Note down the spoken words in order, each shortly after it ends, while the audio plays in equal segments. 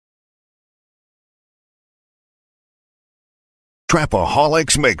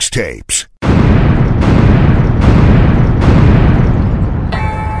Trap-A-Holics mixtapes.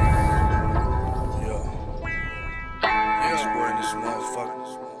 Mixboi in this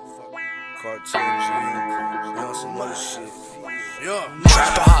motherfucker. Cartel MGM. You on some other shit.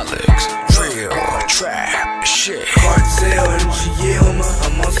 Trapaholics, real trap shit. Cartel MGM.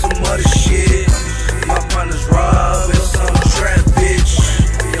 I'm on some other shit. My partner's Rob and some trap bitch.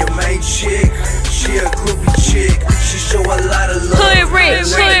 Your main chick, she a groupie chick. She show a lot of love. Hood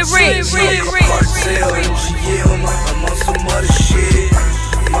rich. Cartel MGM. I'm on some other shit.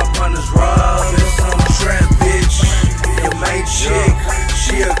 My partner's Rob and some trap bitch. Your main chick,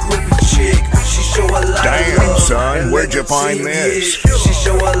 she a groupie chick. She show a lot of love. Son, where'd you find this? She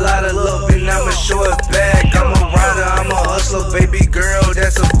show a lot of love and I'ma show it back. I'm a rider, I'm a hustler, baby girl,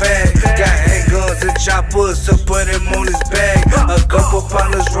 that's a fact. Got handguns and choppers to put him on his back. A couple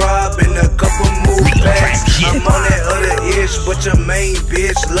partners rob and a couple move back. I'm on that other ish, but your main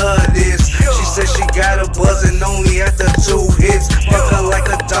bitch love this. She said she got a buzzin' only after 2 hits. Fuck her like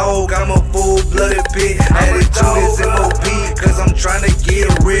a dog, I'm a full-blooded pit. Attitude is M.O.B, cause I'm tryna get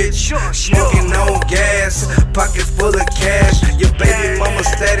rich. Smoking on gas, pockets full of cash. Your baby mama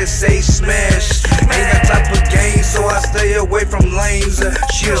status say smash. Ain't that type of game, so I stay away from lanes.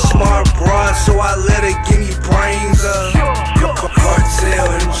 She a smart broad, so I let her give me brains.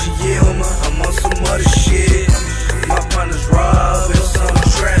 Cartel MGM, I'm on some other shit. My partner's Rob and some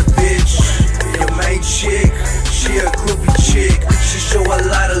trap bitch. Your main chick, she a groupie chick. She show a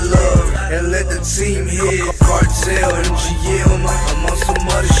lot of love and let the team hit. Cartel MGM, I'm on some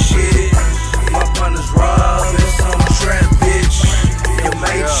other shit. My partner's Rob and some trap bitch. Your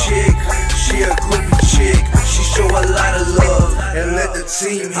main chick, she a groupie chick. She show a lot of love and let the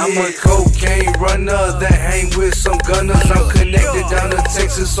team hit. I'm a cocaine runner that hang with some gunners. I'm connected down to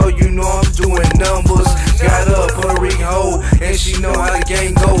Texas, so you know I'm doing numbers. Got a Puerto Rican hoe and she know how the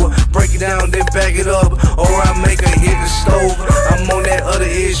game go. Break it down, then back it up, or I make her hit the stove. I'm on that other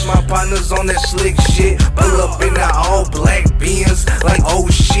ish, my partner's on that slick shit. Pull up in the all black Benz, like oh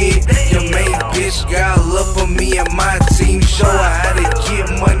shit. Your main bitch got love for me and my team. Show her how to get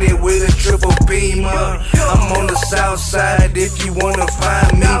money with a triple beamer. I'm on the Southside if you wanna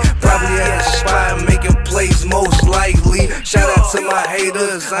find me. Probably at the spot making plays most likely. Shout out to my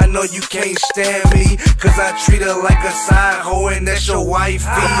haters, I know you can't stand me, cause I treat her like a side hoe and that's your wifey.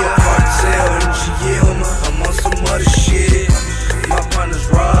 Cartel MGM, I'm on some other shit. My partner's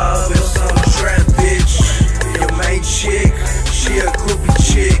Rob and some trap bitch. Your main chick, she a groupie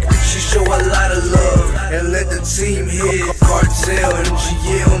chick. She show a lot of love and let the team hit. Cartel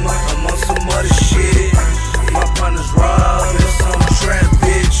MGM, I'm on some other shit. My partner's Rob and some trap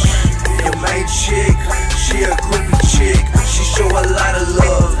bitch. Your main chick, she a groupie chick. She show a lot of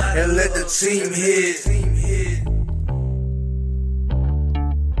love and let the team hit.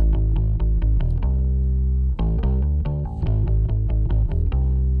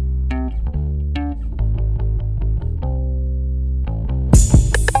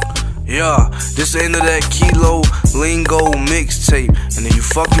 Yeah, this the end of that Kilo Lingo mixtape. And then you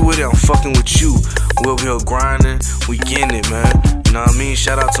fucking with it, I'm fucking with you. We over here grinding, we getting it, man. You know what I mean?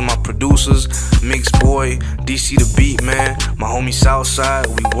 Shout out to my producers, Mixboi, DC the Beatman, my homie Southside,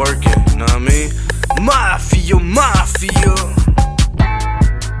 we working, you know what I mean? Mafia.